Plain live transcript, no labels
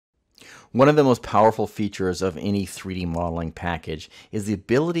One of the most powerful features of any 3D modeling package is the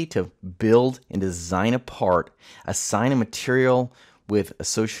ability to build and design a part, assign a material with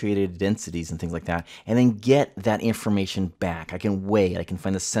associated densities and things like that, and then get that information back. I can weigh it, I can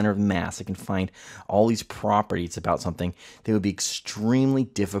find the center of mass, I can find all these properties about something that would be extremely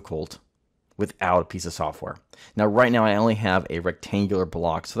difficult without a piece of software. Now, right now I only have a rectangular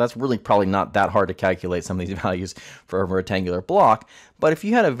block, so that's really probably not that hard to calculate some of these values for a rectangular block. But if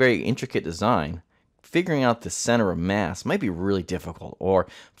you had a very intricate design, figuring out the center of mass might be really difficult, or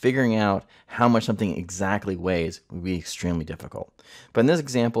figuring out how much something exactly weighs would be extremely difficult. But in this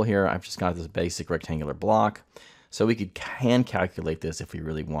example here, I've just got this basic rectangular block, so we can calculate this if we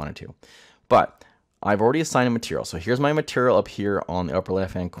really wanted to. But I've already assigned a material. So here's my material up here on the upper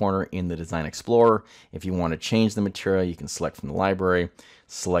left-hand corner in the Design Explorer. If you want to change the material, you can select from the library,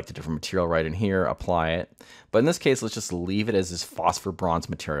 select a different material right in here, apply it. But in this case, let's just leave it as this phosphor bronze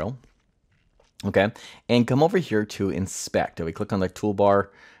material. Okay, and come over here to inspect. If we click on the toolbar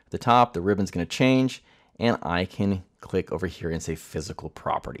at the top, the ribbon's going to change, and I can click over here and say physical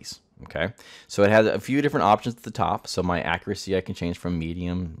properties. Okay, so it has a few different options at the top. So my accuracy I can change from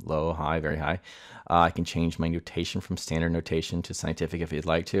medium, low, high, very high. I can change my notation from standard notation to scientific if you'd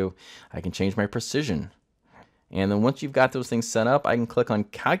like to. I can change my precision. And then once you've got those things set up, I can click on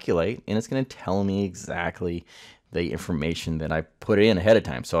calculate, and it's going to tell me exactly the information that I put in ahead of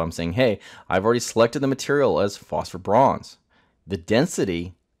time. So I'm saying, hey, I've already selected the material as phosphor bronze. The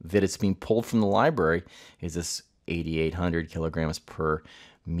density that it's being pulled from the library is this 8,800 kilograms per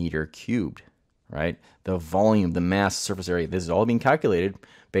meter cubed, right? The volume, the mass, surface area, this is all being calculated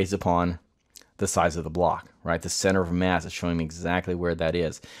based upon the size of the block, right? The center of mass is showing me exactly where that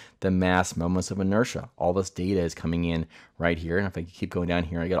is. The mass, moments of inertia, all this data is coming in right here. And if I keep going down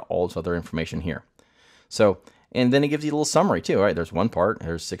here, I get all this other information here. So, and then it gives you a little summary too, right? There's one part,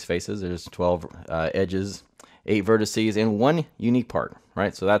 there's 6 faces, there's 12 edges, 8 vertices, and 1 unique part,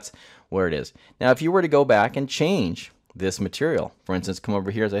 right? So that's where it is. Now, if you were to go back and change this material, for instance, come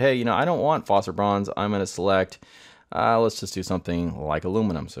over here and say, hey, you know, I don't want phosphor bronze. I'm going to select, let's just do something like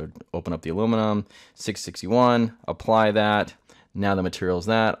aluminum. So open up the aluminum, 661, apply that. Now the material is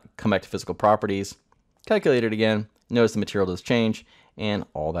that. Come back to physical properties, calculate it again. Notice the material does change, and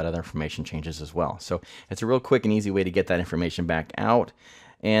all that other information changes as well. So it's a real quick and easy way to get that information back out.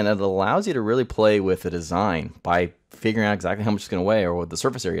 And it allows you to really play with the design by figuring out exactly how much it's going to weigh or what the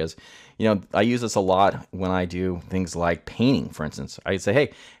surface area is. You know, I use this a lot when I do things like painting, for instance. I say,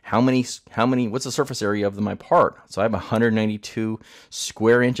 hey, what's the surface area of my part? So I have 192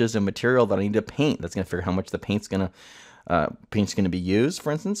 square inches of material that I need to paint. That's going to figure how much the paint's going to be used,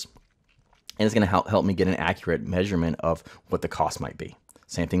 for instance. And it's going to help me get an accurate measurement of what the cost might be.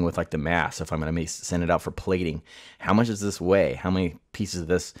 Same thing with like the mass. If I'm going to send it out for plating, how much does this weigh? How many pieces of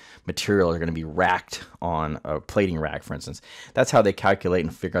this material are going to be racked on a plating rack, for instance? That's how they calculate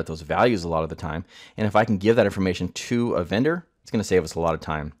and figure out those values a lot of the time. And if I can give that information to a vendor, it's going to save us a lot of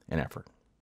time and effort.